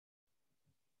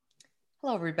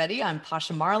Hello, everybody. I'm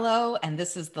Pasha Marlowe, and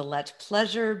this is the Let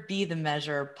Pleasure Be the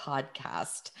Measure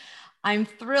podcast. I'm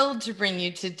thrilled to bring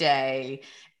you today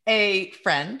a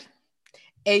friend,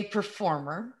 a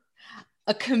performer,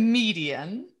 a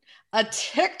comedian, a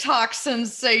TikTok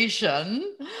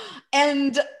sensation,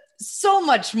 and so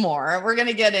much more. We're going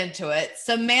to get into it.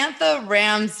 Samantha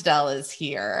Ramsdell is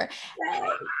here. Yay.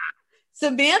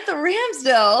 Samantha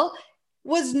Ramsdell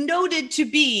was noted to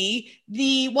be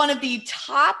one of the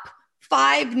top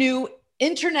 5 new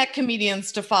internet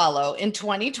comedians to follow in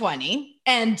 2020.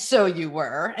 And so you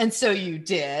were, and so you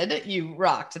did. You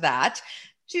rocked that.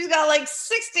 She's got like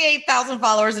 68,000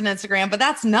 followers on Instagram, but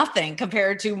that's nothing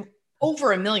compared to over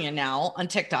 1 million now on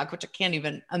TikTok, which I can't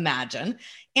even imagine.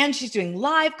 And she's doing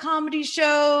live comedy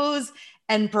shows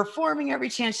and performing every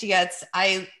chance she gets.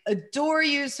 I adore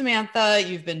you, Samantha.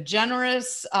 You've been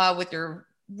generous with your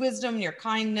wisdom, your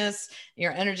kindness,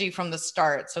 your energy from the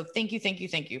start. So thank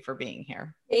you for being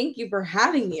here. Thank you for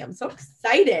having me. I'm so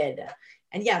excited.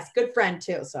 And yes, good friend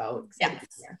too. So excited to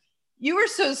be here. You were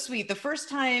so sweet. The first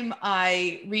time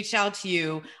I reached out to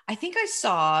you, I think I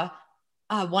saw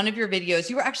one of your videos.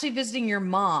 You were actually visiting your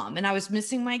mom, and I was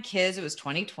missing my kids. It was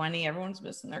 2020. Everyone's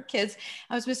missing their kids.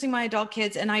 I was missing my adult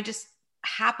kids, and I just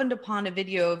happened upon a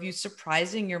video of you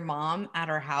surprising your mom at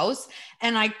her house,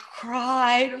 and I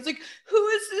cried. I was like, who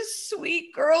is this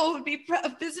sweet girl who would be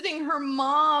visiting her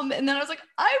mom? And then I was like,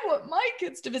 I want my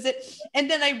kids to visit. And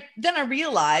then I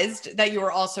realized that you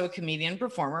were also a comedian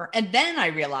performer, and then I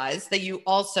realized that you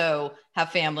also have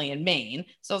family in Maine.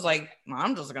 So I was like,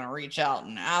 I'm just gonna reach out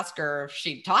and ask her if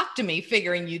she'd talk to me,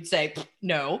 figuring you'd say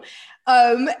no.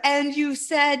 And you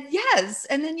said yes.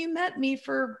 And then you met me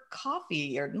for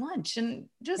coffee or lunch, and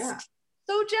just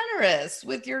so generous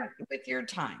with your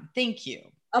time. Thank you.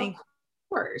 Of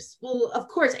course. Well, of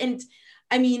course. And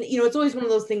I mean, it's always one of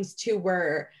those things too,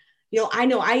 where, I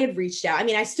know I had reached out. I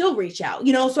mean, I still reach out,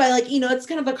 so I like, it's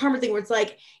kind of a karma thing where it's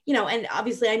like, and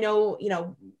obviously I know,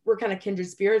 we're kind of kindred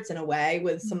spirits in a way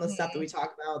with some of the stuff that we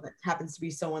talk about that happens to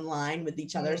be so in line with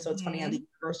each other. So it's funny how the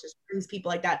universe just brings people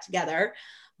like that together.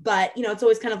 But, it's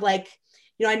always kind of like,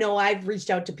 I know I've reached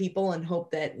out to people and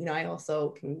hope that, I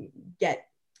also can get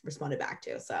responded back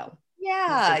to. So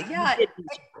yeah.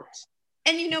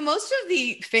 And, most of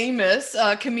the famous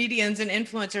comedians and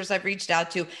influencers I've reached out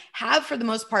to have, for the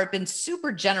most part, been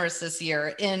super generous this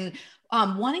year in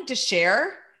wanting to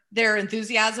share their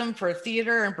enthusiasm for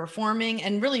theater and performing,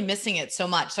 and really missing it so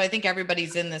much. So I think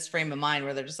everybody's in this frame of mind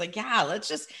where they're just like, yeah, let's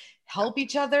just help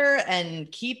each other and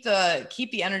keep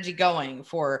the energy going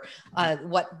for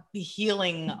what the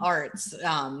healing arts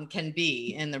can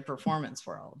be in the performance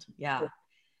world. Yeah.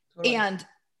 Totally. And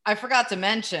I forgot to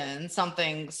mention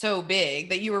something so big,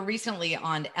 that you were recently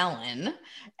on Ellen,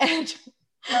 and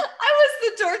I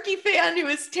was the dorky fan who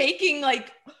was taking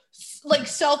like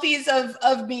selfies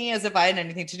of me as if I had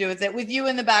anything to do with it, with you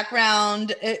in the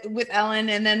background with Ellen,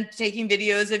 and then taking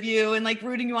videos of you and like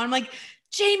rooting you on. I'm like,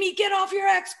 Jamie, get off your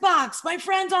Xbox. My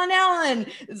friend's on Ellen.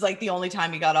 It's like the only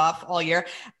time he got off all year.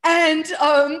 And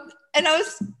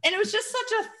it was just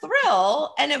such a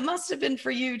thrill. And it must have been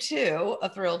for you too, a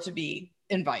thrill to be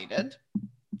invited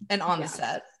and on the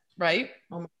set, right?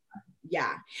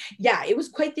 Yeah. It was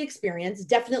quite the experience.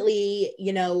 Definitely,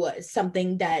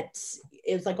 something that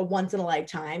it was like a once in a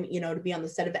lifetime, to be on the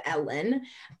set of Ellen,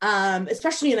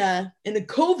 especially in the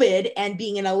COVID and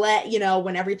being in LA,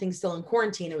 when everything's still in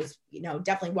quarantine. It was,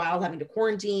 definitely wild having to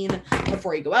quarantine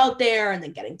before you go out there, and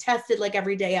then getting tested like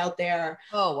every day out there.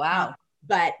 Oh, wow.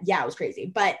 But yeah, it was crazy.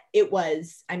 But it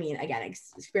was, I mean, again,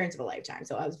 experience of a lifetime.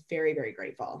 So I was very, very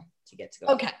grateful to get to go.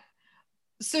 Okay.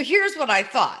 So here's what I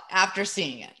thought after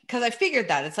seeing it, because I figured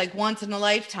that it's like once in a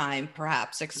lifetime,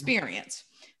 perhaps, experience.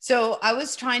 So I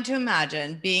was trying to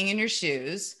imagine being in your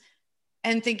shoes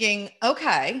and thinking,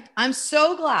 okay, I'm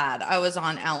so glad I was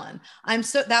on Ellen.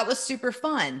 That was super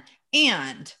fun.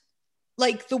 And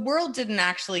like, the world didn't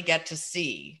actually get to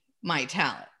see my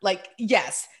talent. Like,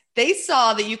 yes, they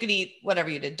saw that you could eat whatever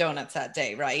you did, donuts that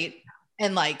day, right?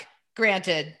 And like,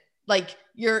 granted, like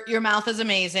your mouth is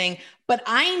amazing, but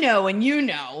I know, and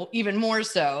even more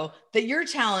so, that your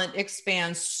talent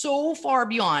expands so far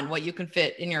beyond what you can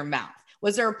fit in your mouth.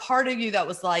 Was there a part of you that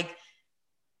was like,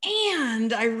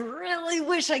 and I really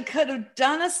wish I could have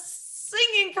done a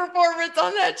singing performance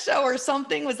on that show or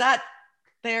something? Was that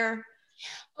there?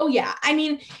 Oh yeah. I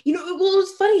mean, it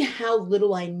was funny how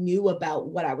little I knew about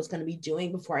what I was going to be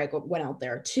doing before I went out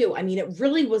there too. I mean, it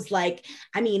really was like,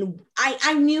 I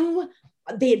knew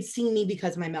they had seen me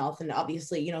because of my mouth, and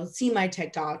obviously, seen my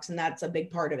TikToks, and that's a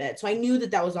big part of it. So I knew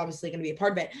that was obviously going to be a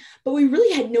part of it, but we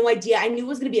really had no idea. I knew it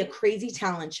was going to be a crazy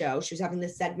talent show. She was having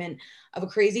this segment of a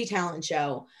crazy talent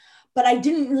show, but I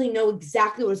didn't really know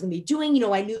exactly what I was going to be doing. You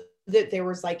know, I knew that there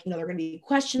was like, you know, there were going to be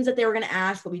questions that they were going to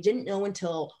ask, but we didn't know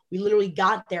until we literally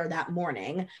got there that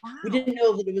morning. Wow. We didn't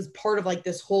know that it was part of like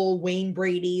this whole Wayne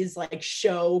Brady's like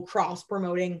show cross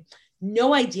promoting.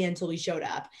 No idea until we showed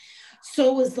up.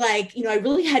 So it was like, you know, I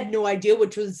really had no idea,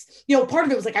 which was, you know, part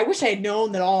of it was like, I wish I had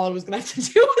known that all I was going to have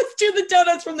to do was do the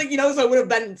donuts from the, you know, so I would have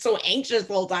been so anxious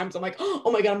the whole time. So I'm like,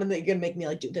 oh my God, I'm going to make me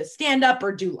like do this stand up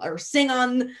or sing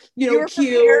on, you know, you were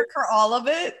cue. prepared for all of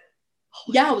it?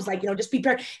 Yeah, I was like, you know, just be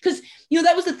prepared. Because, you know,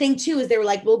 that was the thing too, is they were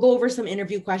like, we'll go over some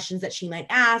interview questions that she might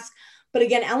ask. But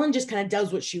again, Ellen just kind of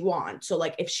does what she wants. So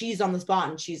like if she's on the spot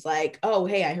and she's like, oh,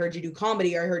 hey, I heard you do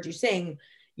comedy or I heard you sing,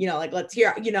 you know, like, let's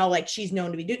hear, you know, like she's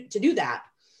known to do that.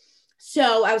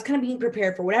 So I was kind of being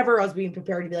prepared for whatever. I was being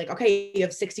prepared to be like, okay, you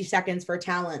have 60 seconds for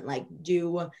talent, like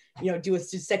do a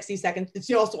 60 seconds.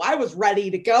 You know, so I was ready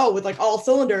to go with like all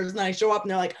cylinders. And then I show up and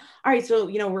they're like, all right, so,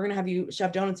 you know, we're going to have you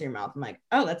shove donuts in your mouth. I'm like,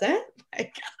 oh, that's it?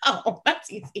 Like, oh,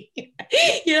 that's easy.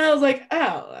 You know, I was like,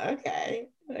 oh, okay,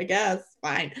 I guess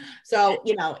fine. So,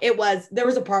 you know, there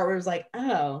was a part where it was like,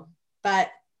 oh, but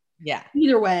yeah,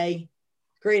 either way,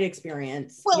 great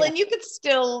experience. Well, and you could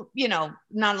still, you know,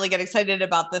 not only get excited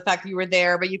about the fact that you were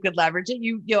there, but you could leverage it.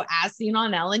 You know, as seen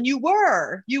on Ellen, you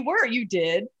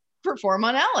did perform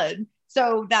on Ellen.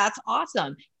 So that's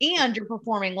awesome. And you're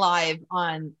performing live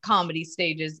on comedy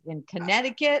stages in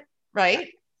Connecticut, right?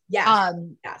 Yes.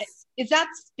 Yes. Is that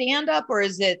stand up or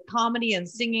is it comedy and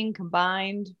singing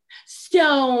combined?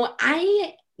 So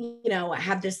I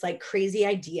have this like crazy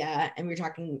idea, and we've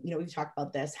talked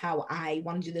about this, how I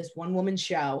want to do this one woman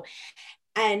show.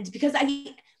 And because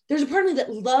there's a part of me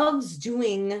that loves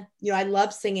doing, I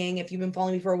love singing. If you've been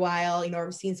following me for a while,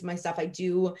 or seen some of my stuff, I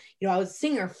do, I was a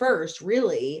singer first,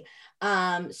 really.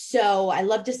 So I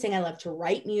love to sing. I love to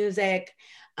write music.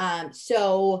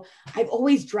 So I've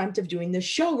always dreamt of doing this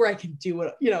show where I can do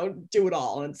it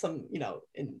all in some,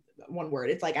 in one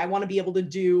word. It's like, I want to be able to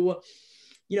do,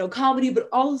 comedy, but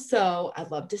also I'd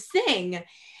love to sing.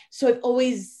 So I've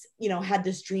always, had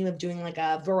this dream of doing like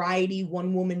a variety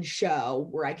one woman show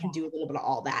where I can do a little bit of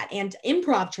all that, and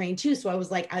improv trained too. So I was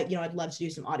like, I'd love to do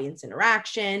some audience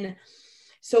interaction.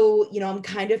 So, I'm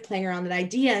kind of playing around that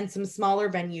idea in some smaller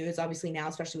venues. Obviously now,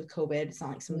 especially with COVID, it's not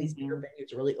like some of these bigger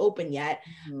venues are really open yet.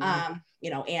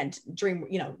 And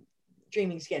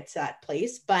dreaming to get to that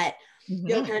place, but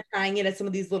kind of trying it at some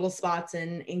of these little spots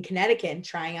in Connecticut and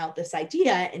trying out this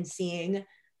idea and seeing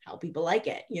how people like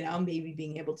it, maybe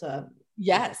being able to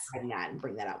that and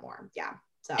bring that out more. Yeah.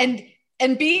 So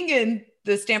and being in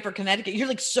the Stamford, Connecticut, you're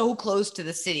like so close to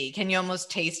the city. Can you almost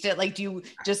taste it? Like, do you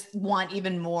just want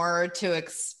even more to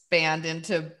expand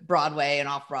into Broadway and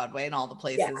off Broadway and all the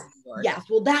places? Yes.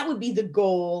 Well, that would be the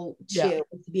goal too,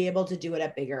 to be able to do it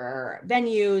at bigger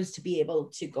venues, to be able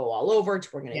to go all over, to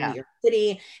work in New York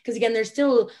City. Because again, there's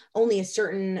still only a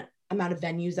certain amount of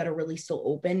venues that are really still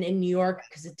open in New York,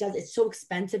 because it's so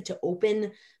expensive to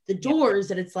open the doors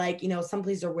that it's like, some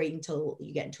places are waiting until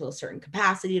you get into a certain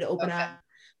capacity to open up.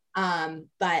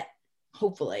 But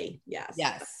hopefully, yes,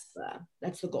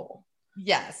 that's the goal.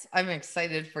 Yes, I'm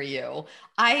excited for you.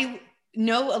 I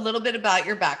know a little bit about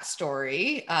your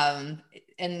backstory,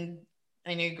 and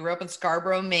I know you grew up in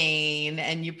Scarborough, Maine,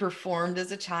 and you performed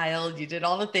as a child. You did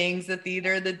all the things, the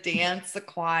theater, the dance, the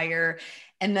choir,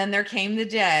 and then there came the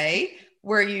day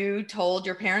where you told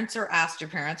your parents, or asked your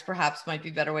parents, perhaps might be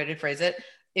a better way to phrase it,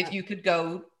 if you could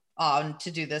go on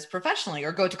to do this professionally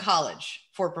or go to college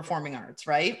for performing arts,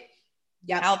 right?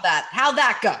 Yeah. How'd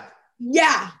that go?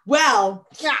 Yeah. Well,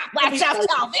 let's just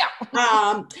tell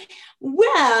them.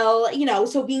 Well,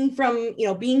 so being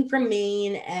from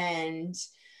Maine and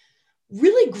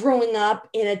really growing up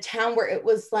in a town where it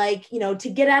was like, to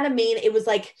get out of Maine, it was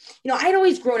like, I'd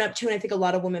always grown up too. And I think a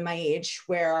lot of women my age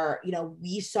where,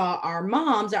 we saw our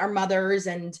moms, our mothers,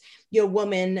 and,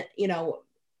 women,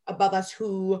 above us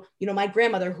who, my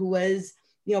grandmother who was,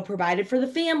 provided for the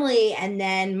family. And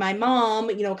then my mom,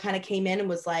 kind of came in and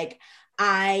was like,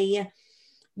 I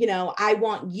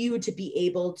want you to be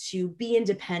able to be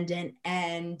independent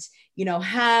and,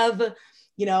 have,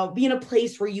 be in a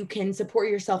place where you can support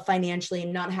yourself financially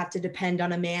and not have to depend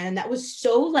on a man. And that was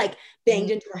so like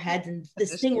banged into our heads. And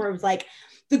this thing where it was like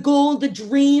the goal, the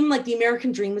dream, like the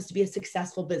American dream was to be a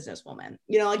successful businesswoman,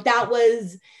 like that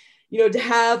was,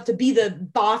 to be the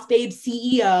boss babe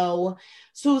CEO.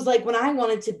 So it was like, when I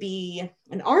wanted to be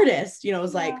an artist, it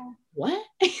was like, what?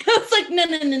 It's like, no.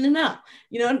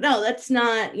 No, that's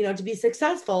not, to be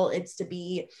successful. It's to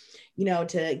be,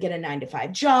 to get a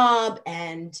 9-to-5 job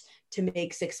and to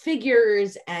make 6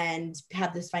 figures and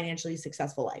have this financially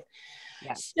successful life.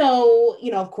 Yeah. So,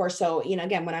 of course, so,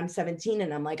 again, when I'm 17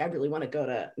 and I'm like, I really want to go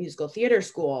to musical theater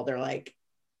school, they're like,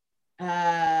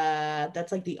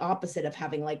 that's like the opposite of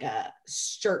having like a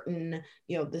certain,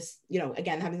 this,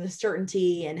 again, having the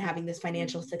certainty and having this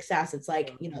financial success. It's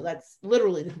like, that's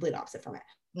literally the complete opposite from it.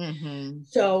 Mm-hmm.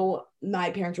 So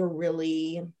my parents were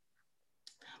really,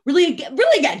 really,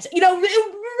 really against,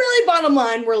 really bottom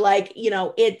line, we're like,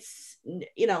 it's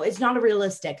not a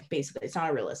realistic, basically, it's not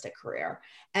a realistic career.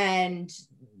 And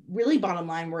really bottom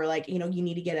line, we're like, you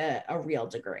need to get a real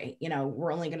degree.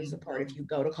 We're only going to support if you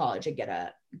go to college and get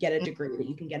a degree that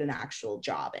you can get an actual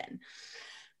job in.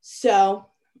 So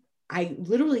I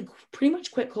literally pretty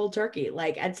much quit cold turkey.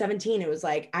 Like at 17, it was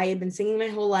like, I had been singing my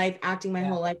whole life, acting my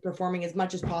whole life, performing as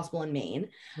much as possible in Maine.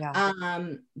 Yeah.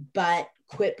 But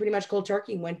quit pretty much cold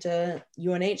turkey, went to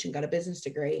UNH and got a business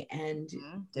degree and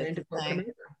went into corporate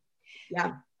America.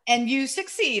 Yeah. And you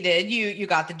succeeded. You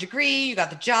got the degree, you got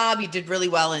the job, you did really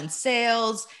well in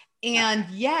sales. And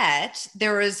yet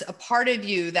there was a part of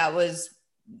you that was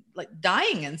like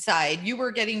dying inside. You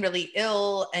were getting really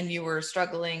ill and you were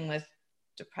struggling with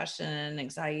depression,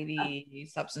 anxiety,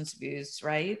 substance abuse,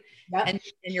 right? Yep. And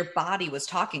your body was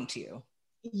talking to you.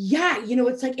 Yeah,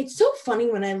 it's like, it's so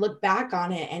funny when I look back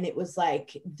on it, and it was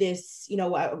like this,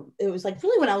 it was like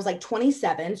really when I was like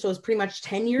 27, so it was pretty much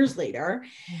 10 years later.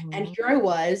 Mm-hmm. And here I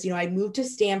was, I moved to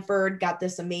Stanford, got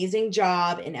this amazing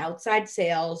job in outside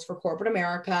sales for corporate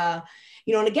America,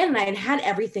 and again, I had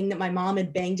everything that my mom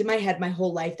had banged in my head my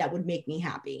whole life that would make me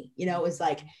happy. It was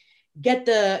like, get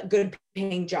the good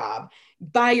paying job,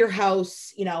 buy your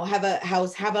house, have a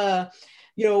house, have a,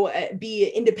 be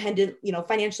independent,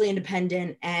 financially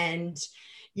independent, and,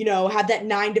 have that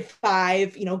 9 to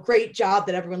 5, great job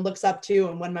that everyone looks up to.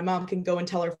 And when my mom can go and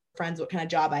tell her friends what kind of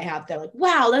job I have, they're like,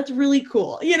 wow, that's really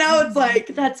cool. It's like,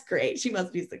 that's great. She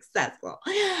must be successful.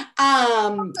 Good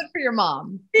for your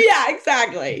mom. Yeah,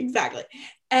 exactly.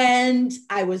 And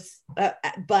I was,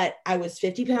 but I was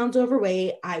 50 pounds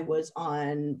overweight. I was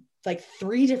on like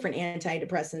 3 different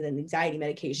antidepressant and anxiety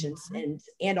medications,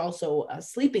 and also a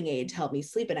sleeping aid to help me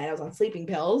sleep at night. I was on sleeping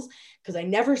pills because I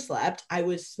never slept. I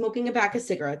was smoking a pack of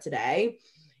cigarettes a day,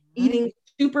 eating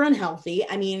super unhealthy.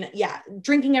 I mean, yeah,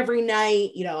 drinking every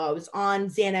night. I was on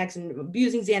Xanax and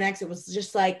abusing Xanax. It was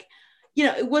just like,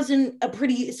 it wasn't a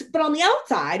pretty, but on the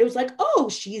outside, it was like, oh,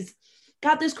 she's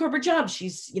got this corporate job.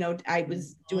 She's, I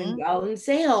was doing well in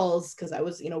sales because I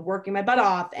was, working my butt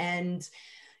off. And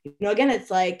again,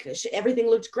 it's like everything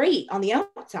looked great on the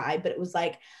outside, but it was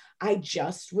like, I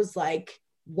just was like,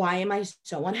 why am I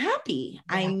so unhappy?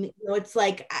 Yeah. It's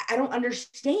like, I don't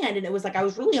understand. And it was like, I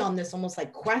was really on this almost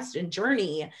like quest and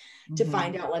journey to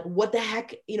find out like, what the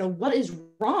heck, what is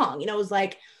wrong? It was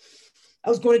like, I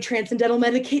was going to transcendental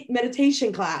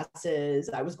meditation classes.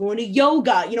 I was going to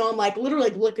yoga, I'm like literally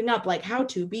like looking up like how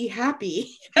to be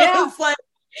happy. Yeah. It's like,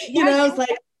 I was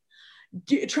like,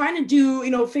 trying to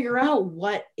do, figure out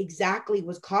what exactly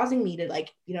was causing me to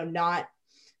like, not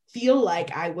feel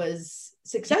like I was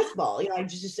successful, I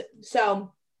just,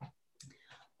 so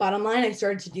bottom line, I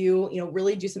started to do,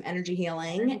 really do some energy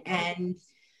healing. And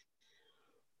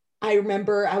I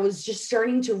remember I was just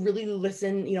starting to really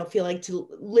listen, feel like to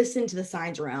listen to the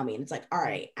signs around me. And it's like, all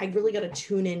right, I really got to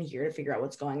tune in here to figure out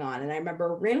what's going on. And I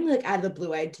remember randomly, like out of the blue,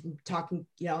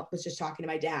 was just talking to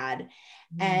my dad,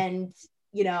 and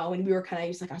and we were kind of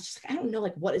just like, I was just like, I don't know,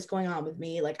 like, what is going on with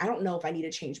me? Like, I don't know if I need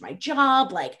to change my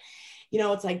job. Like,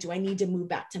 it's like, do I need to move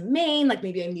back to Maine? Like,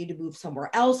 maybe I need to move somewhere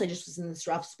else. I just was in this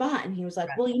rough spot. And he was like,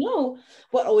 well,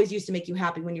 what always used to make you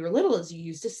happy when you were little is you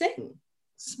used to sing.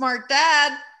 Smart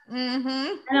dad.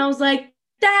 Mm-hmm. And I was like,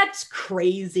 that's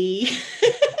crazy.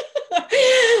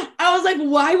 I was like,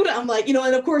 why would I'm like, and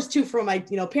of course too, from my,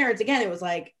 parents, again, it was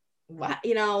like, what,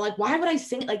 like, why would I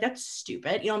sing? Like, that's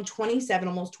stupid. I'm 27,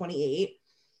 almost 28.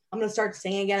 I'm going to start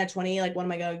singing again at 20. Like, when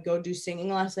am I going to go do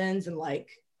singing lessons and like,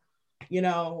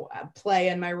 play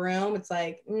in my room? It's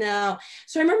like, no.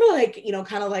 So I remember like,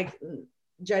 kind of like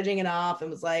judging it off and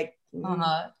was like,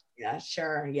 yeah,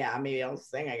 sure. Yeah, maybe I'll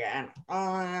sing again.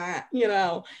 But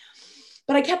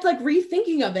I kept like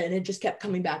rethinking of it, and it just kept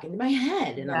coming back into my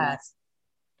head. And yes.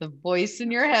 The voice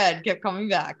in your head kept coming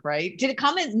back, right? Did it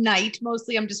come at night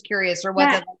mostly? I'm just curious. Or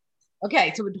was it?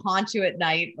 Okay, so it would haunt you at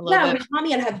night a little bit. It would haunt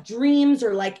me. I'd have dreams,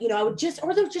 or like, I would just,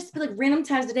 or there would just be like random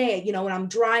times a day, when I'm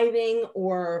driving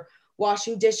or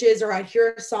washing dishes, or I'd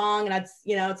hear a song and I'd,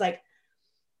 it's like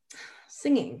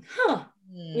singing,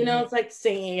 it's like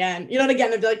singing again, and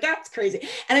again, I'd be like, that's crazy.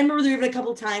 And I remember there were a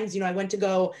couple of times, I went to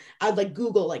go, I'd like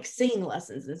Google like singing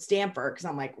lessons in Stanford, because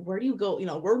I'm like, where do you go?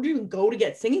 Where do you go to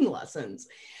get singing lessons?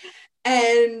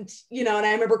 And, and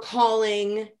I remember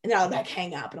calling and then I would like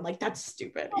hang up and I'm like, that's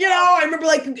stupid. I remember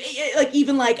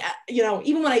even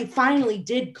even when I finally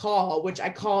did call, which I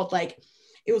called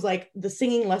it was like the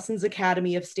Singing Lessons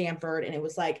Academy of Stanford. And it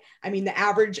was like, I mean, the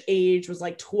average age was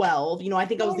like 12, I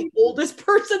think I was the oldest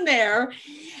person there.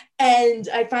 And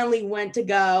I finally went to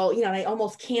go, and I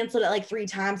almost canceled it like 3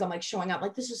 times. I'm like showing up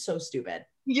like, this is so stupid.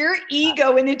 Your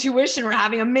ego and intuition were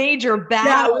having a major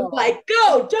battle. Yeah, I was like,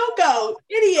 go, don't go,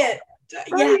 idiot.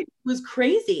 Right. Yeah, it was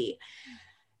crazy.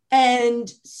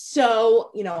 And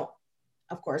so,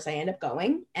 of course I end up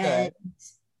going and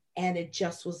it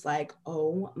just was like,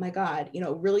 oh my God, it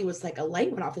really was like a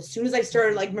light went off. As soon as I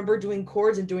started, remember doing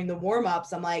chords and doing the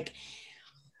warm-ups, I'm like,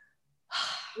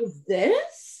 is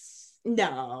this?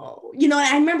 No. And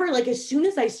I remember as soon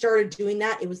as I started doing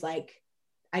that, it was like,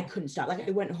 I couldn't stop.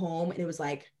 I went home and it was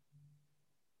like,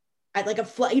 I like a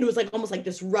flood, it was like almost like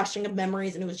this rushing of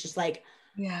memories. And it was just like,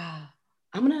 yeah,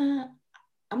 I'm gonna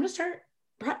start,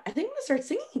 I think I'm gonna start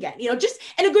singing again, just,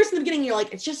 and of course in the beginning, you're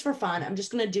like, it's just for fun. I'm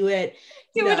just gonna do it.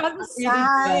 Do it on the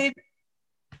side.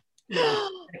 In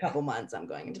a couple months, I'm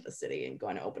going into the city and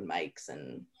going to open mics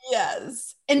and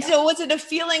yes. And so was it a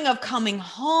feeling of coming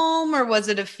home or was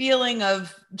it a feeling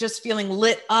of just feeling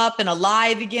lit up and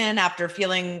alive again after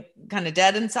feeling kind of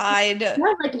dead inside? Yeah,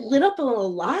 lit up and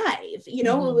alive, it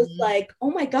was like,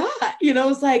 oh my God, it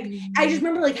was like, I just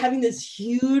remember having this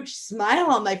huge smile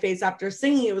on my face after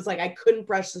singing. It was like, I couldn't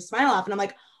brush the smile off and I'm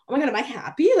like, oh my God, am I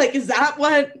happy? Is that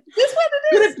what, is this what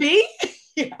it is? Could it be?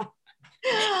 Yeah.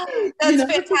 That's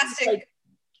fantastic.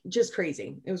 Just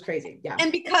crazy. It was crazy. Yeah.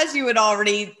 And because you had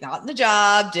already gotten the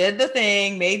job, did the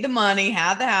thing, made the money,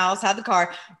 had the house, had the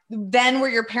car, then were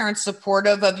your parents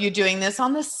supportive of you doing this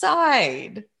on the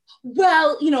side?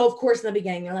 Well, of course, in the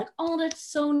beginning, they're like, oh, that's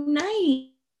so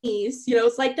nice.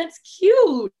 It's like, that's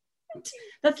cute.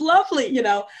 That's lovely,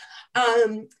 Don't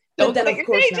then, quit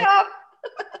your day job.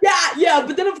 Yeah.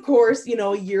 But then of course,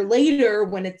 a year later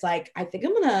when it's like, I think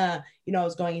I'm gonna, I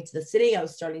was going into the city, I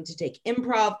was starting to take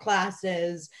improv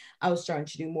classes. I was starting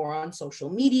to do more on social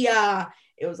media.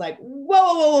 It was like,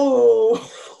 whoa,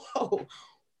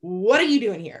 what are you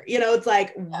doing here? It's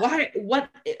like, what,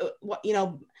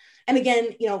 and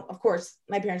again, of course,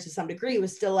 my parents to some degree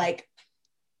was still like,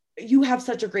 you have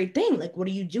such a great thing. What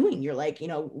are you doing? You're like,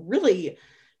 really,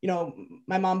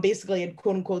 my mom basically had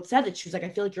quote unquote said that she was like, I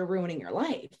feel like you're ruining your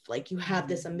life. You have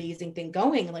this amazing thing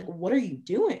going. What are you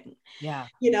doing? Yeah.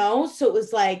 So it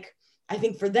was like, I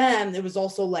think for them, it was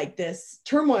also like this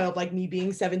turmoil of me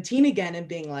being 17 again and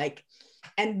being like,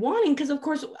 and wanting, because of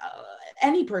course,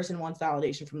 any person wants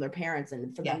validation from their parents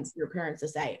and for them, your parents to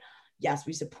say, yes,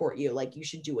 we support you. You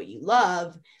should do what you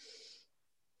love.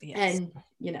 Yes. And,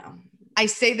 I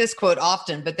say this quote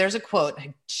often, but there's a quote,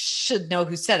 I should know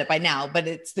who said it by now, but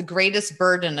it's the greatest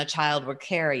burden a child will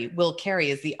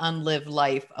carry is the unlived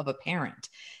life of a parent.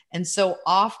 And so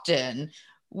often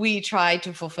we try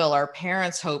to fulfill our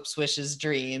parents' hopes, wishes,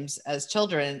 dreams as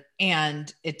children,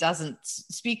 and it doesn't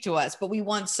speak to us, but we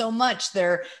want so much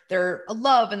their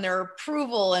love and their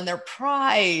approval and their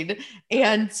pride.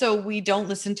 And so we don't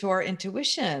listen to our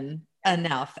intuition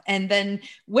enough. And then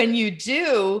when you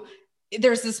do,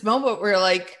 there's this moment where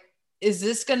like, is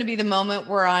this going to be the moment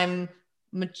where I'm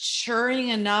maturing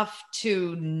enough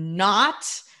to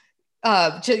not,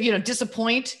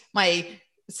 disappoint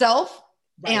myself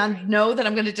and know that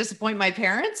I'm going to disappoint my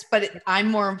parents, but I'm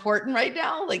more important right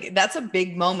now. That's a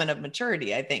big moment of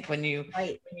maturity, I think, when you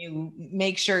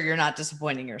make sure you're not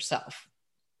disappointing yourself.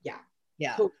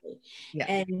 Yeah. Totally. Yeah.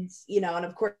 And, and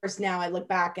of course now I look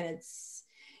back and it's,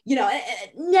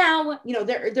 now,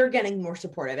 they're getting more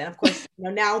supportive. And of course,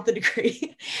 now with the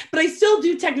degree, but I still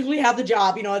do technically have the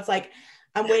job, it's like,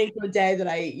 I'm waiting for the day that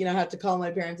I, have to call my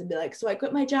parents and be like, so I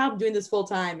quit my job doing this full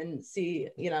time and see,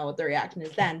 what the reaction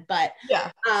is then. But,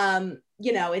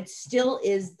 it still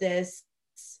is this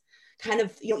kind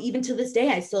of, even to this day,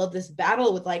 I still have this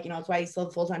battle with it's why I still have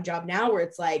a full-time job now where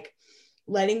it's like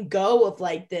letting go of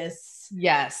this,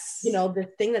 this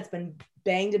thing that's been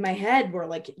banged in my head where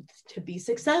to be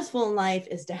successful in life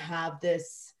is to have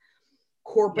this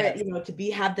corporate,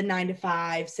 to have the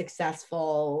 9-to-5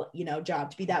 successful,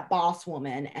 job, to be that boss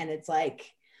woman. And it's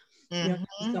like,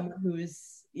 someone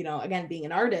who's, again, being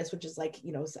an artist, which is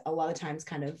a lot of times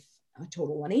kind of a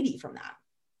total 180 from that.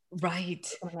 Right.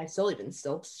 I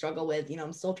still struggle with,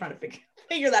 I'm still trying to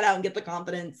figure that out and get the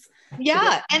confidence.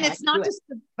 Yeah. And it's not just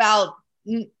about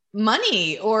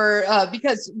money or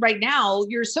because right now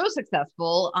you're so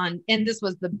successful and this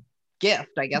was the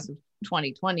gift, I guess, of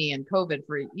 2020 and COVID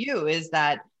for you, is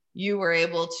that you were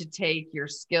able to take your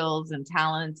skills and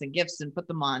talents and gifts and put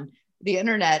them on the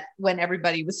internet when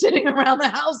everybody was sitting around the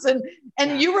house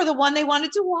and you were the one they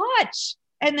wanted to watch.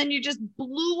 And then you just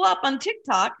blew up on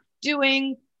TikTok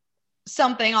doing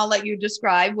something. I'll let you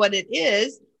describe what it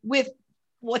is with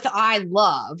what I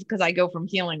love, because I go from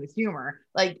healing with humor.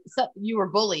 Like, so you were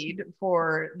bullied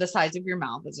for the size of your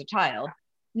mouth as a child.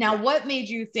 Now, what made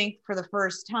you think for the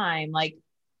first time, like,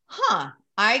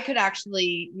 I could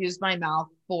actually use my mouth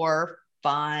for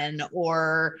fun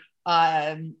or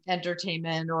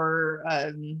entertainment or,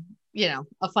 a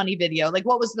funny video? Like,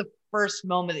 what was the first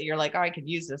moment that you're like, I could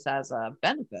use this as a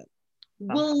benefit?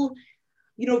 Well,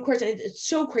 of course, it's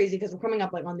so crazy because we're coming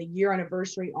up like on the year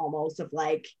anniversary almost of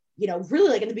like, really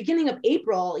like in the beginning of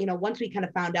April, once we kind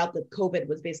of found out that COVID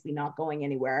was basically not going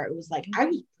anywhere, it was like, I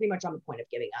was pretty much on the point of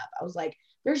giving up. I was like,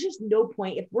 there's just no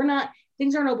point if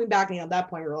things aren't opening back. At that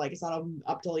point, we were like, it's not open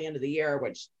up till the end of the year,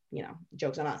 which,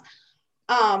 joke's on us.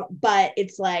 But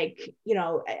it's like,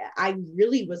 I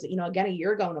really was, again, a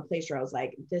year ago in a place where I was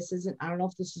like, I don't know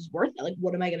if this is worth it. Like,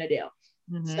 what am I going to do?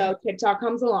 Mm-hmm. So TikTok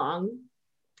comes along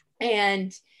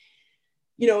and,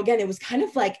 again, it was kind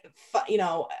of like,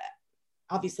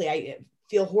 obviously I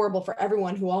feel horrible for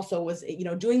everyone who also was,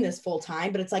 doing this full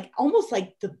time, but it's like, almost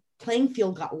like the playing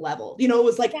field got leveled. It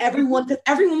was like everyone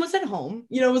was at home.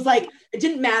 It was like, it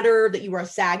didn't matter that you were a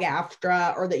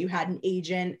SAG-AFTRA or that you had an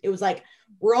agent. It was like,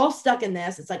 we're all stuck in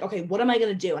this. It's like, okay, what am I going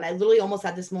to do? And I literally almost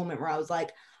had this moment where I was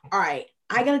like, all right,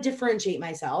 I got to differentiate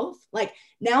myself. Like,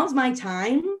 now's my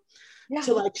time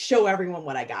to like show everyone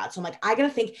what I got. So I'm like, I got to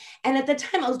think. And at the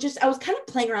time I was kind of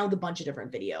playing around with a bunch of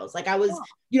different videos. Like I was,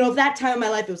 that time in my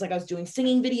life, it was like, I was doing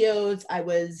singing videos. I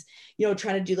was,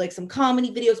 trying to do like some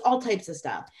comedy videos, all types of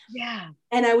stuff. Yeah.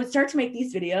 And I would start to make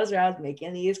these videos where I was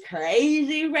making these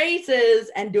crazy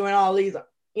faces and doing all these,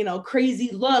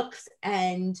 crazy looks.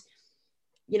 And,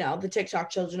 the TikTok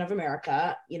children of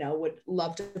America, would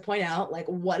love to point out like,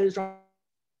 what is wrong?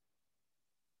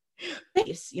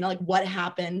 Face, like what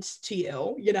happened to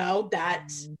you, that,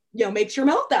 makes your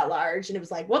mouth that large. And it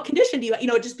was like, what condition do you,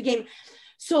 it just became,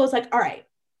 so it's like, all right.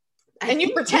 And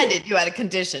you pretended you had a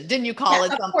condition. Didn't you call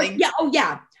it something? Yeah. Oh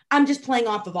yeah. I'm just playing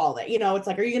off of all that, it's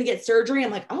like, are you going to get surgery?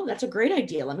 I'm like, oh, that's a great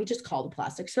idea. Let me just call the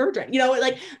plastic surgeon. It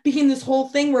like became this whole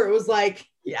thing where it was like,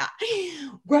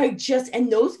 right.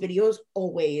 And those videos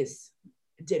always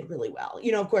did really well.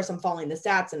 Of course I'm following the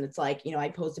stats and it's like, I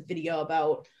post a video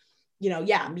about,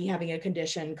 me having a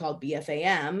condition called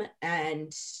BFAM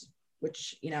and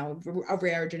which, a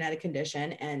rare genetic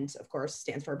condition. And of course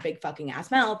stands for big fucking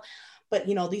ass mouth. But,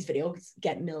 these videos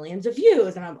get millions of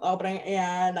views and I'm opening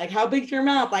and like, how big's your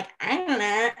mouth? Like, I don't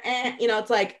know. It's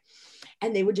like,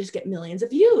 and they would just get millions of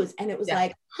views. And it was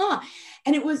like,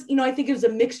 And it was, I think it was a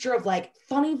mixture of like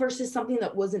funny versus something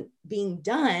that wasn't being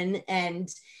done.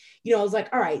 And, I was like,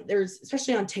 all right, there's,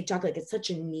 especially on TikTok, like it's such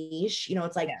a niche,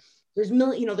 it's like,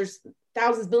 there's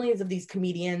thousands, billions of these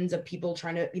comedians of people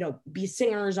trying to, be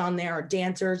singers on there or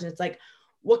dancers. And it's like,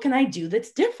 what can I do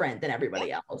that's different than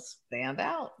everybody else? Stand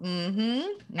out. Mm-hmm.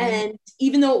 Mm-hmm. And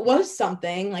even though it was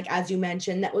something like, as you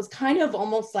mentioned, that was kind of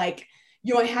almost like,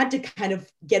 I had to kind of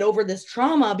get over this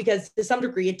trauma because to some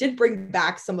degree it did bring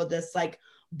back some of this like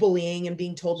bullying and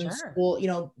being told in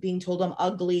school, being told I'm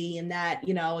ugly and that,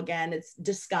 again, it's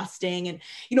disgusting. And,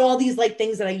 all these like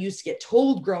things that I used to get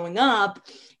told growing up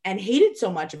and hated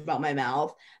so much about my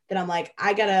mouth that I'm like,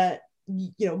 I gotta,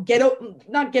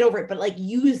 not get over it, but like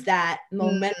use that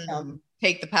momentum.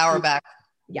 Take the power back.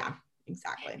 Yeah,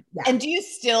 exactly. Yeah. And do you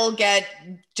still get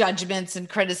judgments and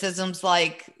criticisms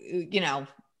like,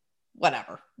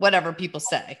 whatever people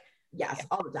say? Yes,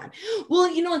 all the time. Well,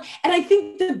 and I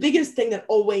think the biggest thing that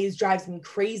always drives me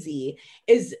crazy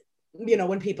is,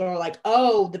 when people are like,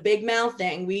 oh, the big mouth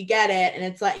thing, we get it. And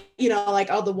it's like, like,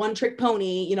 oh, the one trick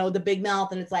pony, the big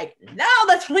mouth. And it's like, no,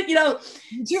 that's what, listen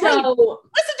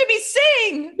to me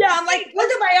sing. Yeah. I'm like, look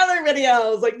at my other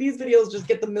videos. Like these videos just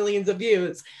get the millions of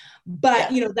views. But,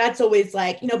 that's always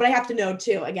like, but I have to know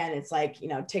too, again, it's like,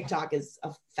 TikTok is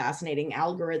a fascinating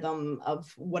algorithm of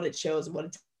what it shows and what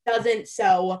it doesn't.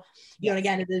 So, and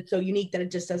again, it is so unique that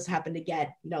it just does happen to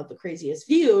get, the craziest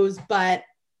views, but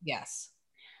yes.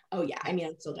 Oh yeah. I mean,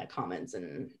 I still get comments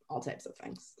and all types of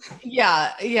things.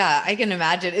 Yeah. I can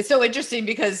imagine. It's so interesting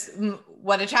because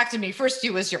what attracted me first to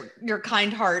you was your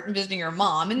kind heart and visiting your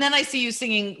mom. And then I see you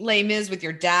singing Les Mis with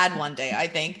your dad one day, I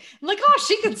think. I'm like, oh,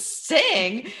 she can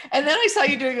sing. And then I saw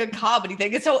you doing a comedy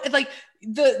thing. And so it's like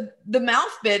the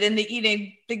mouth bit and the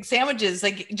eating big sandwiches,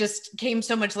 like just came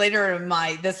so much later in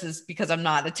this is because I'm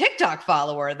not a TikTok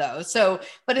follower though. So,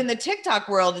 but in the TikTok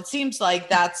world, it seems like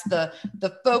that's the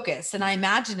focus. And I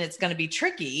imagine it's going to be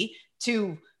tricky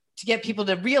to get people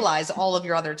to realize all of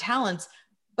your other talents.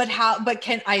 but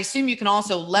can I assume you can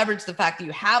also leverage the fact that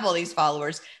you have all these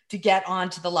followers to get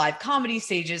onto the live comedy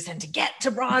stages and to get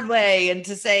to Broadway and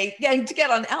to say, yeah, and to get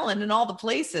on Ellen and all the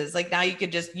places. Like now you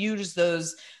could just use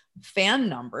those fan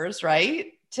numbers, right,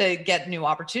 to get new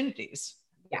opportunities.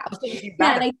 Yeah.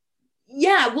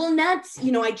 Yeah. Well, and that's,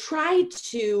 I try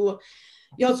to,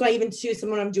 so I even choose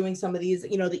when I'm doing some of these,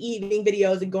 the eating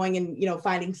videos and going and,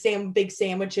 finding big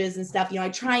sandwiches and stuff, I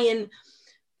try and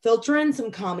filter in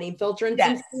some comedy, filter in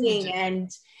some singing,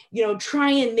 and,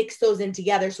 try and mix those in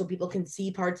together so people can see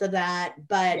parts of that.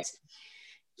 But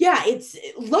yeah, it's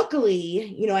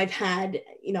luckily, I've had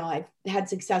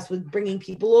success with bringing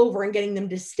people over and getting them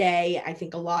to stay. I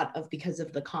think a lot of because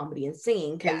of the comedy and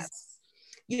singing, because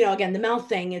again, the mouth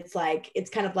thing, it's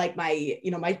kind of like my,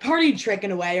 my party trick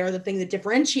in a way, or the thing that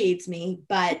differentiates me.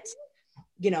 But,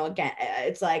 again,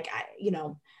 it's like,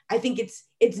 I think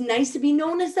it's nice to be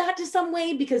known as that to some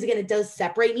way, because again, it does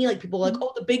separate me. Like people are like,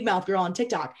 oh, the big mouth girl on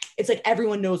TikTok. It's like,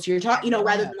 everyone knows who you're talking,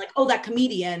 rather than like, oh, that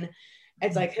comedian.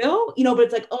 It's like, who, but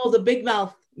it's like, oh, the big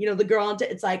mouth, the girl on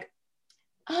it's like,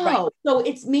 oh, right. So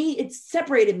it's me, it's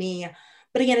separated me.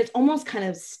 But again, it's almost kind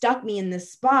of stuck me in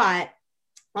this spot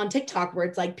on TikTok where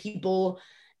it's like people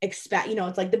expect,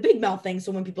 it's like the big mouth thing.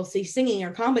 So when people say singing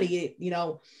or comedy,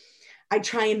 I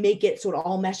try and make it so it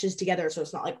all meshes together. So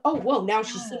it's not like, oh, whoa, now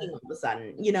she's singing all of a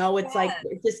sudden, it's like,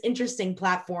 it's this interesting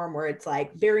platform where it's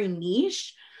like very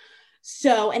niche.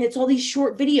 So, and it's all these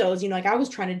short videos, like I was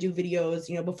trying to do videos,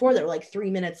 before that were like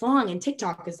 3 minutes long, and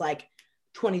TikTok is like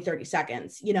 20, 30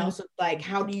 seconds, so it's like,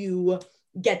 how do you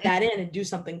get that in and do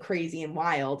something crazy and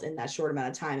wild in that short amount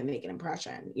of time and make an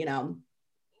impression,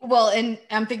 Well, and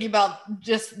I'm thinking about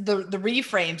just the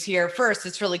reframes here. First,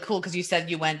 it's really cool because you said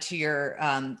you went to your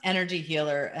energy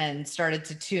healer and started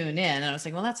to tune in. And I was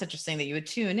like, well, that's interesting that you would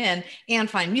tune in and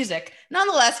find music.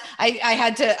 Nonetheless, I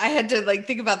had to like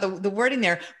think about the wording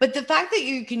there. But the fact that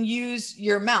you can use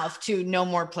your mouth to no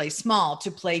more play small,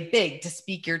 to play big, to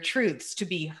speak your truths, to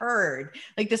be heard,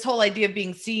 like this whole idea of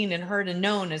being seen and heard and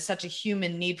known is such a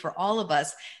human need for all of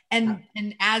us. And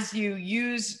as you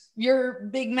use your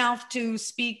big mouth to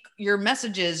speak your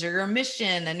messages or your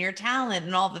mission and your talent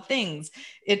and all the things,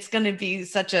 it's going to be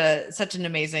such an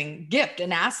amazing gift,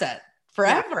 an asset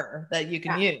forever that you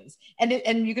can use,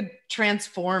 and you could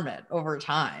transform it over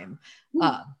time.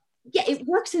 It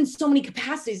works in so many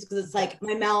capacities, because it's like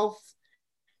my mouth,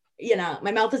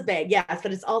 my mouth is big, yes,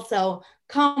 but it's also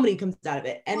comedy comes out of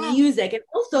it, and music, and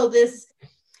also this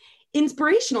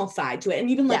inspirational side to it. And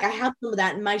even like I have some of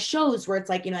that in my shows where it's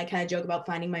like, I kind of joke about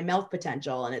finding my mouth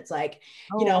potential, and it's like,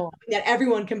 that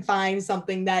everyone can find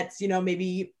something that's,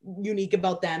 maybe unique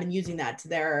about them, and using that to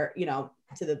their,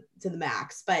 to the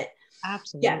max. But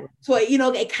absolutely. Yeah. So,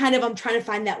 it kind of, I'm trying to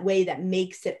find that way that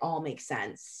makes it all make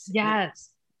sense.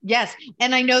 Yes. Yes.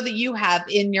 And I know that you have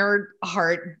in your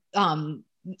heart,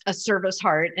 a service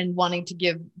heart, and wanting to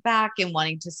give back and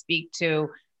wanting to speak to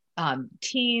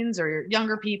teens or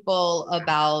younger people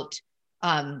about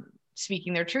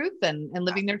speaking their truth and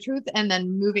living their truth, and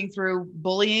then moving through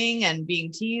bullying and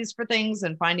being teased for things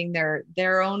and finding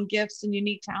their own gifts and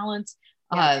unique talents.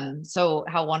 So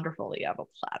how wonderful you have a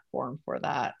platform for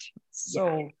that.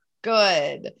 So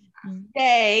good.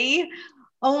 Yay.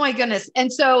 Oh my goodness.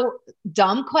 And so,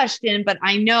 dumb question, but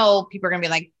I know people are gonna be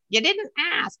like, you didn't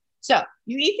ask. So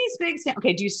you eat these big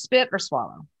okay, do you spit or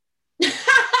swallow?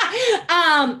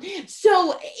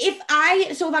 So if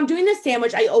I'm doing this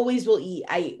sandwich, I always will eat.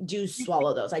 I do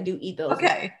swallow those. I do eat those.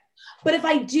 Okay. But if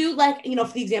I do like,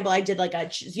 for the example, I did like I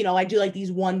do like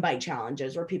these 1 bite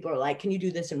challenges where people are like, can you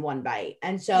do this in 1 bite?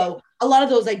 And so a lot of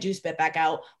those I do spit back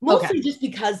out, mostly just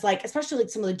because like, especially like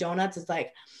some of the donuts, it's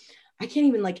like, I can't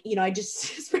even like, I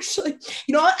just, especially,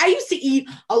 I used to eat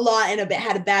a lot and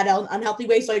had a bad, unhealthy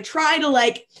way. So I try to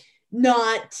like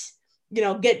not,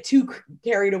 get too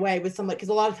carried away with some, like, because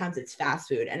a lot of times it's fast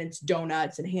food and it's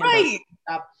donuts and hamburgers and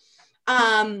stuff.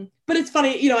 But it's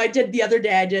funny, I did the other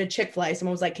day, I did a Chick-fil-A.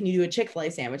 Someone was like, can you do a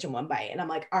Chick-fil-A sandwich in 1 bite? And I'm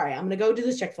like, all right, I'm going to go do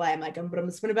this Chick-fil-A. I'm like, but I'm going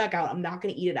to spin it back out. I'm not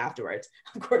going to eat it afterwards.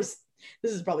 Of course,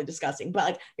 this is probably disgusting, but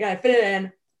like, I fit it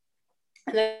in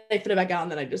and then I fit it back out,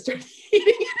 and then I just started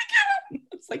eating it again.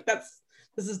 It's like, this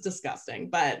is disgusting,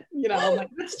 but I'm like,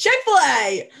 it's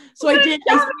Chick-fil-A. So I did,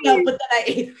 I spit it out, but then I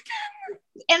ate it again.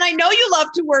 And I know you love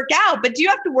to work out, but do you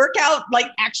have to work out like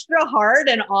extra hard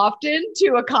and often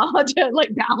to accommodate,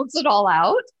 like balance it all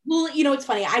out? Well, it's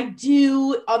funny.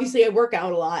 Obviously I work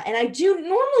out a lot, and I do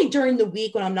normally during the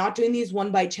week when I'm not doing these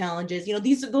 1 bite challenges,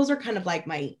 those are kind of like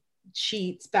my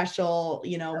cheat special,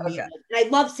 meal. Okay. And I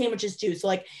love sandwiches too. So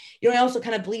like, I also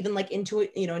kind of believe in like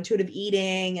intuitive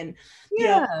eating and,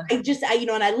 Yeah.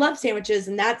 and I love sandwiches.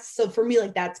 And so for me,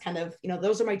 like, that's kind of,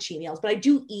 those are my cheat meals, but I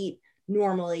do eat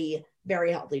normally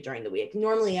very healthy during the week.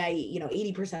 Normally I,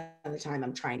 80% of the time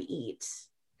I'm trying to eat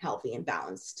healthy and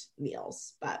balanced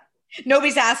meals, but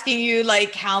nobody's asking you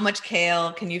like how much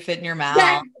kale can you fit in your mouth.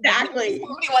 yeah, exactly.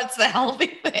 Nobody wants the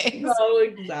healthy things. No,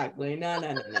 exactly.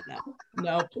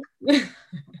 No.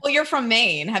 Well, you're from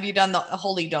Maine. Have you done the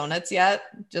Holy Donuts yet?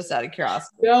 Just out of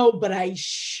curiosity. No, but I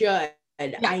should.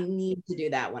 Yeah. I need to do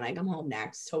that when I come home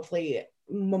next. Hopefully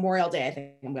Memorial Day, I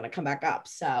think I'm going to come back up.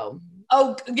 So.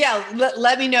 Oh yeah.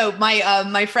 Let me know.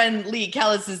 My friend Lee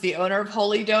Kellis is the owner of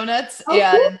Holy Donuts. Oh,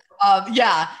 and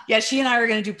yeah. She and I are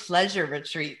going to do pleasure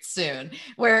retreats soon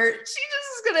where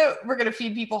we're going to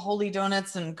feed people Holy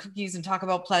Donuts and cookies and talk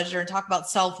about pleasure and talk about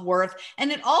self-worth.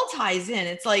 And it all ties in.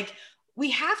 It's like,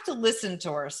 we have to listen to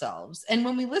ourselves. And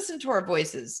when we listen to our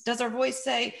voices, does our voice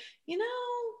say,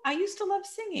 I used to love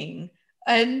singing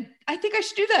and I think I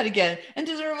should do that again? And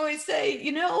does our voice say,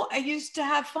 I used to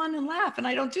have fun and laugh and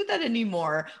I don't do that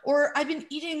anymore? Or I've been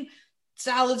eating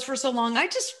salads for so long, I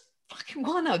just fucking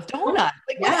want a donut.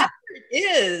 Like whatever it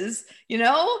is,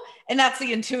 and that's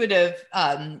the intuitive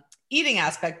eating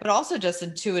aspect, but also just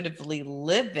intuitively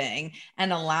living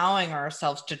and allowing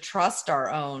ourselves to trust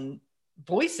our own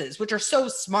voices, which are so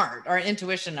smart. Our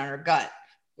intuition and our gut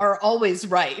are always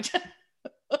right.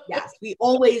 Yes, we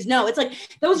always know. It's like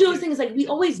those things, like we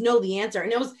always know the answer.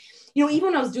 And it was, even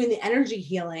when I was doing the energy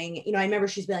healing, I remember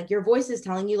she's been like, your voice is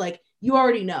telling you, like, you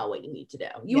already know what you need to do.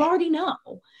 You already know.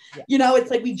 Yeah. It's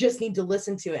like we just need to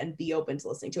listen to it and be open to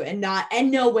listening to it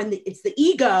and know when it's the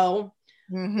ego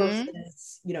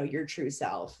versus, your true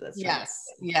self. That's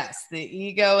yes, the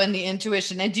ego and the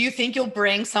intuition. And do you think you'll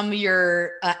bring some of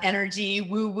your energy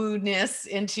woo-woo-ness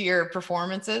into your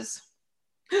performances?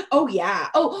 Oh yeah.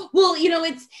 Oh, well,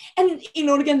 it's, and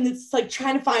again, it's like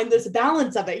trying to find this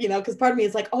balance of it, because part of me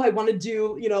is like, oh, I want to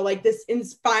do, like this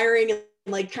inspiring and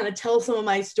like kind of tell some of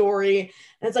my story.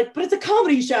 And it's like, but it's a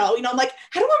comedy show, I'm like,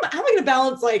 how am I going to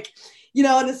balance, like,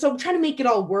 and so I'm trying to make it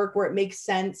all work where it makes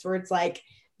sense, where it's like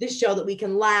this show that we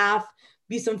can laugh,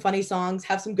 be some funny songs,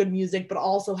 have some good music, but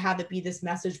also have it be this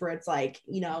message where it's like,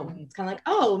 it's kind of like,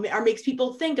 oh, or makes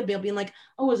people think of being like,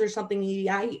 oh, is there something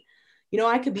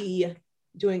I could be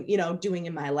doing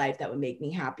in my life that would make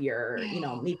me happier,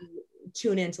 maybe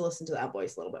tune in to listen to that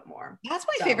voice a little bit more. That's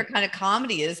my favorite kind of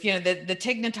comedy is, the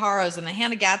Tig Notaros and the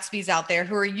Hannah Gatsby's out there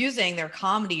who are using their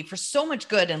comedy for so much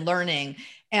good and learning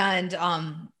and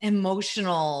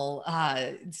emotional,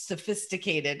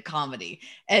 sophisticated comedy.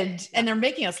 And they're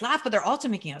making us laugh, but they're also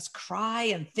making us cry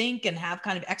and think and have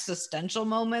kind of existential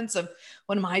moments of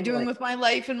what am I doing with my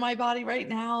life and my body right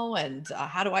now? And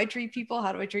how do I treat people?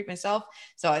 How do I treat myself?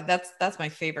 So that's my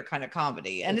favorite kind of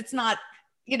comedy. And it's not,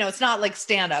 it's not like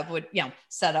stand up would,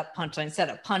 set up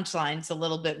punchlines, a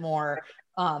little bit more,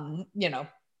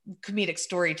 comedic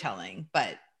storytelling,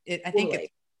 but I think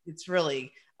it's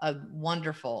really a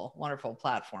wonderful, wonderful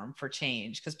platform for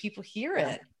change because people hear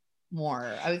it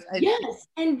more. Yes.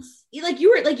 And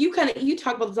you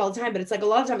talk about this all the time, but it's like a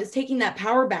lot of times it's taking that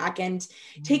power back and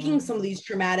taking some of these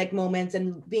traumatic moments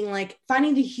and being like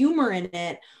finding the humor in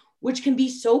it, which can be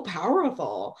so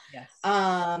powerful. Yes.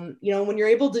 When you're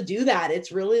able to do that,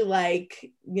 it's really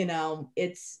like,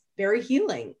 it's very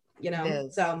healing,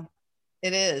 so.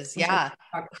 It is. Yeah.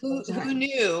 Who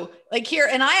knew? Like here,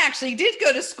 and I actually did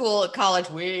go to school at college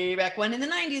way back when in the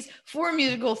 90s for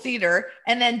musical theater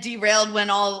and then derailed,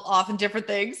 went all off in different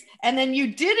things. And then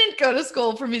you didn't go to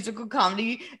school for musical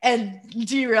comedy and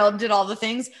derailed, did all the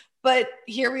things. But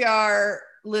here we are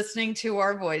listening to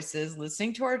our voices,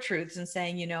 listening to our truths and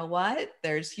saying, you know what,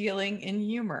 there's healing in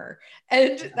humor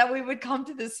and that we would come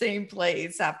to the same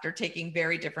place after taking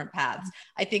very different paths,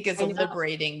 I think is a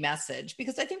liberating message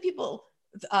because I think people,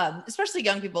 especially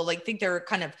young people, like think they're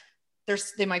kind of,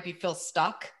 they might feel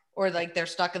stuck or like they're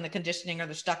stuck in the conditioning or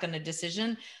they're stuck in a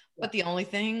decision. But the only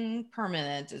thing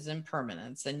permanent is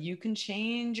impermanence and you can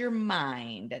change your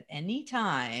mind at any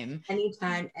time,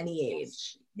 any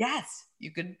age. Yes,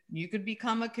 you could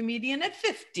become a comedian at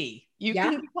 50. You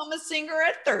can become a singer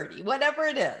at 30, whatever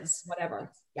it is.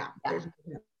 Whatever. Yeah.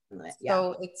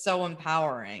 So it's so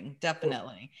empowering.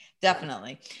 Definitely.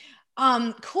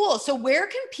 Cool. So where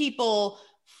can people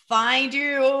find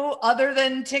you other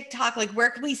than TikTok? Like where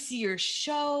can we see your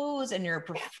shows and your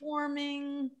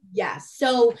performing? Yes.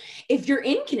 So if you're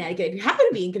in Connecticut, if you happen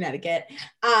to be in Connecticut,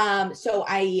 so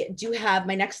I do have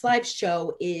my next live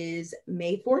show is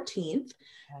May 14th.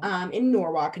 In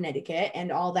Norwalk, Connecticut, and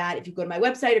all that. If you go to my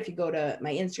website, if you go to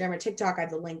my Instagram or TikTok, I have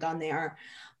the link on there.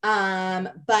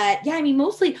 But yeah, I mean,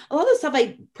 mostly a lot of the stuff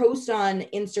I post on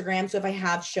Instagram. So if I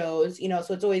have shows,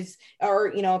 so it's always, or,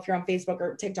 if you're on Facebook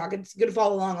or TikTok, it's good to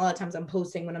follow along. A lot of times I'm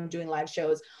posting when I'm doing live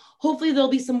shows. Hopefully there'll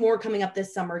be some more coming up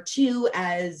this summer too,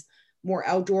 as more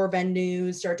outdoor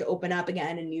venues start to open up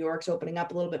again, and New York's opening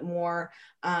up a little bit more.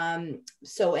 And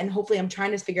hopefully I'm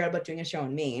trying to figure out about doing a show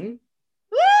in Maine.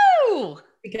 Woo!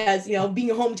 Because,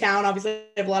 being a hometown, obviously I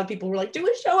have a lot of people who are like, do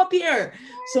a show up here.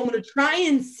 So I'm going to try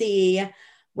and see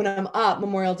when I'm up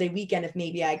Memorial Day weekend, if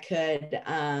maybe I could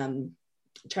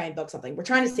try and book something. I'm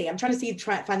trying to see,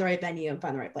 find the right venue and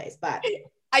find the right place. But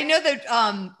I know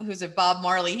that, who's it? Bob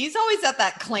Marley. He's always at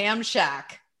that Clam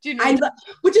Shack. Do you know?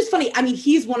 Which is funny. I mean,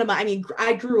 he's one of my,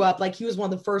 I grew up, like, he was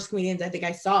one of the first comedians I think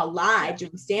I saw live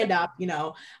doing stand-up,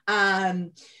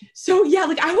 so yeah,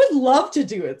 like, I would love to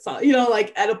do it, so,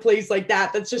 like at a place like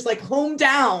that, that's just like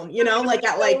hometown, like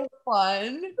at like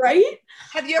fun, right?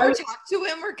 Have you ever talked to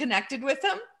him or connected with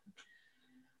him?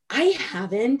 I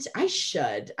haven't. I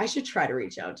should try to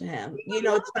reach out to him.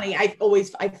 It's funny.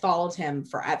 I followed him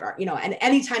forever, and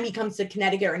anytime he comes to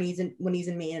Connecticut and when he's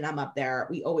in Maine and I'm up there,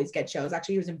 we always get shows.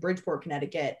 Actually, he was in Bridgeport,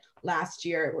 Connecticut last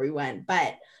year where we went,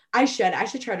 but I should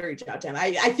try to reach out to him.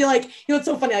 I feel like, it's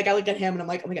so funny. Like, I look at him and I'm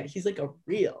like, oh my God, he's like a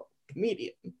real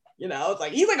comedian, it's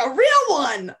like, he's like a real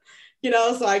one.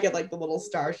 So I get like the little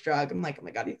starstruck. I'm like, oh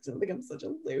my God, he's gonna think I'm such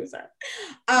a loser.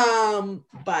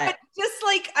 But just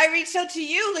like I reached out to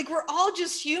you, like, we're all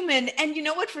just human. And you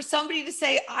know what? For somebody to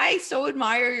say, I so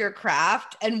admire your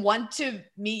craft and want to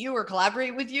meet you or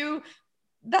collaborate with you,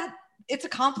 that it's a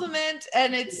compliment.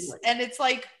 And it's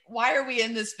like, why are we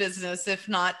in this business if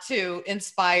not to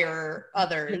inspire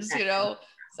others, So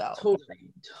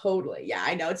totally. Yeah,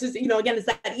 I know. It's just, again, it's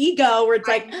that ego where it's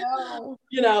like,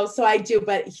 so I do,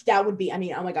 but that would be,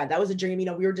 oh my God, that was a dream.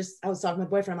 I was talking to my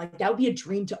boyfriend. I'm like, that would be a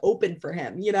dream to open for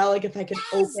him, like if I could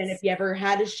open, if he ever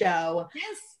had a show.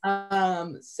 Yes.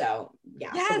 So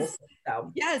yeah. Yes.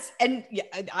 Yes. And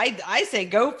I say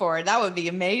go for it. That would be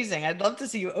amazing. I'd love to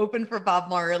see you open for Bob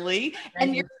Marley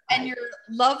and your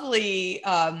lovely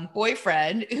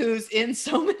boyfriend who's in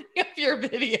so many of your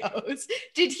videos.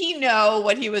 Did he know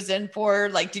what he was in for?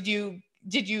 Like, did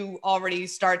you already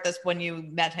start this when you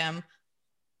met him?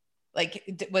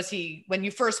 Like, was he, when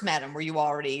you first met him, were you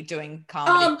already doing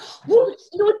comedy? Well,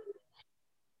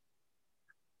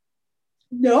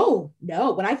 No.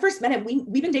 When I first met him,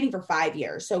 we've been dating for 5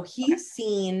 years. So he's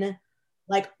seen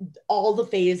like all the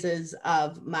phases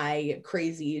of my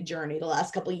crazy journey the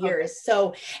last couple of years. Okay.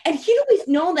 So, and he'd always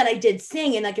known that I did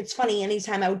sing. And like, it's funny,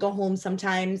 anytime I would go home,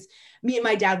 sometimes me and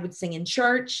my dad would sing in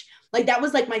church. Like, that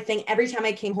was like my thing. Every time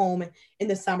I came home in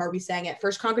the summer, we sang at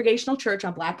First Congregational Church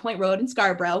on Black Point Road in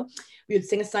Scarborough. We would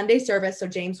sing a Sunday service. So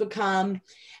James would come.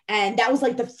 And that was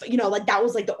like that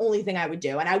was like the only thing I would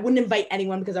do. And I wouldn't invite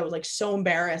anyone because I was like so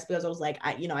embarrassed, because I was like,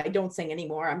 I don't sing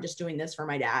anymore. I'm just doing this for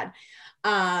my dad.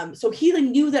 So he like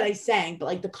knew that I sang, but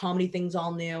like the comedy thing's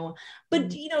all new.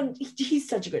 But he's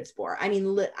such a good sport. I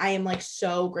mean, I am like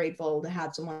so grateful to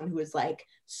have someone who is like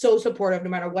so supportive. No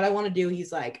matter what I want to do,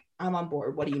 he's like, I'm on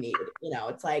board. What do you need?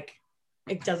 It's like,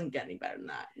 it doesn't get any better than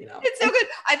that, It's so good.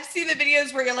 I've seen the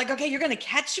videos where you're like, okay, you're going to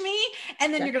catch me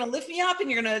and then you're going to lift me up and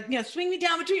you're going to, swing me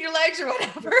down between your legs or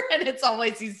whatever. And it's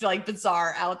always these like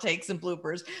bizarre outtakes and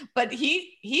bloopers, but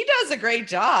he does a great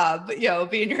job,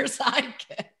 being your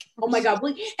sidekick. Oh my God.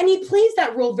 And he plays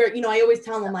that role very, I always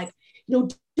tell him like,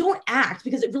 don't act,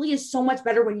 because it really is so much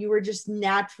better when you were just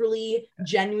naturally,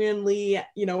 genuinely,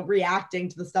 reacting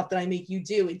to the stuff that I make you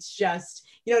do. It's just,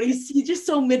 he's just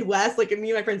so Midwest. Like, me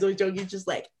and my friends always joke, he's just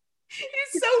like,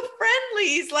 he's so friendly.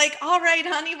 He's like, all right,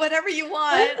 honey, whatever you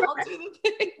want, I'll do the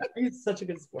thing. He's such a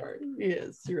good sport. He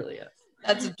is. He really is.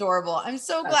 That's adorable. I'm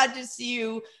so glad to see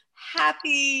you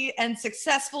happy and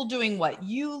successful doing what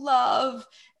you love,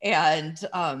 and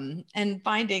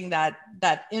finding that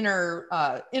inner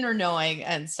knowing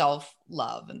and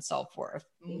self-love and self-worth.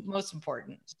 Most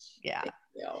important. Yeah.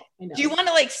 Do you want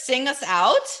to like sing us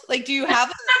out? Like, do you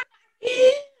have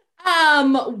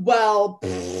well,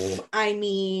 it's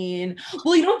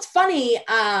funny.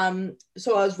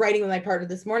 So I was writing with my partner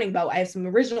this morning about, I have some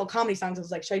original comedy songs. I was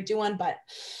like, should I do one? But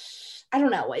I don't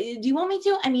know. Do you want me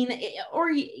to? I mean, or,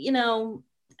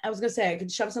 I was going to say I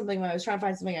could shove something when I was trying to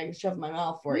find something I could shove in my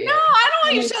mouth for you. No, I don't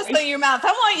want you to shove something in your mouth.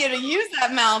 I want you to use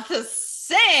that mouth to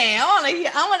sing.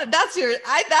 I want to,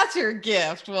 that's your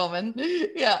gift, woman.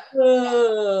 Yeah.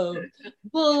 Well,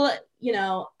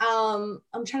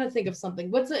 I'm trying to think of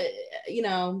something.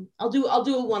 I'll do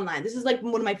a one line. This is like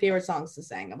one of my favorite songs to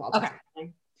sing of all time.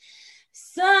 Okay.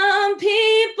 Some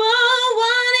people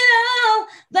want it all,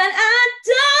 but I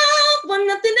don't want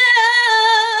nothing at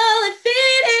all. If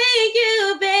it ain't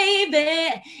you,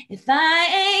 baby, if I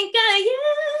ain't got you.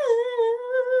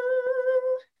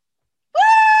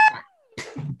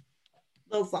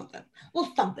 Little something.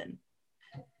 Little something.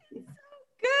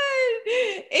 Good.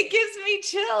 It gives me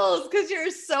chills because you're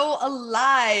so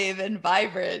alive and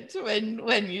vibrant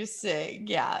when you sing.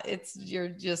 Yeah, you're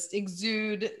just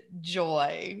exude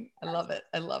joy. I love it.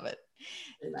 I love it.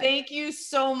 Thank you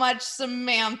so much,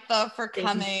 Samantha, for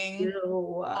coming.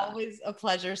 Always a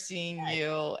pleasure seeing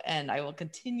you, and I will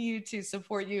continue to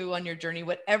support you on your journey.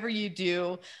 Whatever you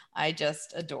do, I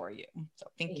just adore you. So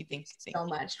thank you so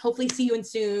much. Hopefully see you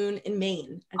soon in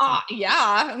Maine.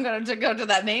 Yeah, I'm going to go to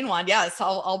that Maine one. Yes,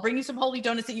 I'll bring you some holy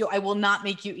donuts that I will not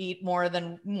make you eat more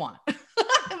than one,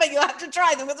 but you'll have to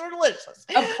try them because they're delicious.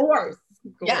 Of course.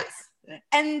 Yes.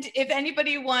 And if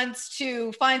anybody wants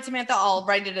to find Samantha, I'll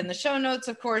write it in the show notes,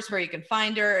 of course, where you can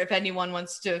find her. If anyone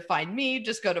wants to find me,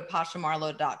 just go to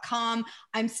pashamarlowe.com.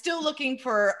 I'm still looking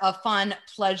for a fun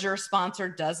pleasure sponsor.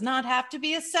 Does not have to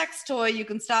be a sex toy. You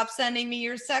can stop sending me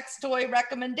your sex toy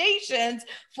recommendations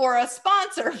for a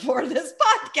sponsor for this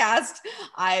podcast.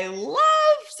 I love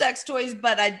sex toys,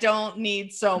 but I don't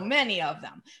need so many of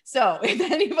them. So if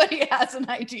anybody has an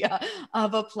idea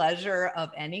of a pleasure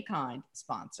of any kind,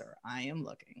 sponsor, I am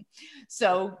looking.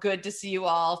 So good to see you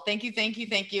all. Thank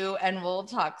you. And we'll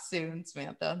talk soon,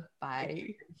 Samantha.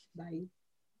 Bye. Bye.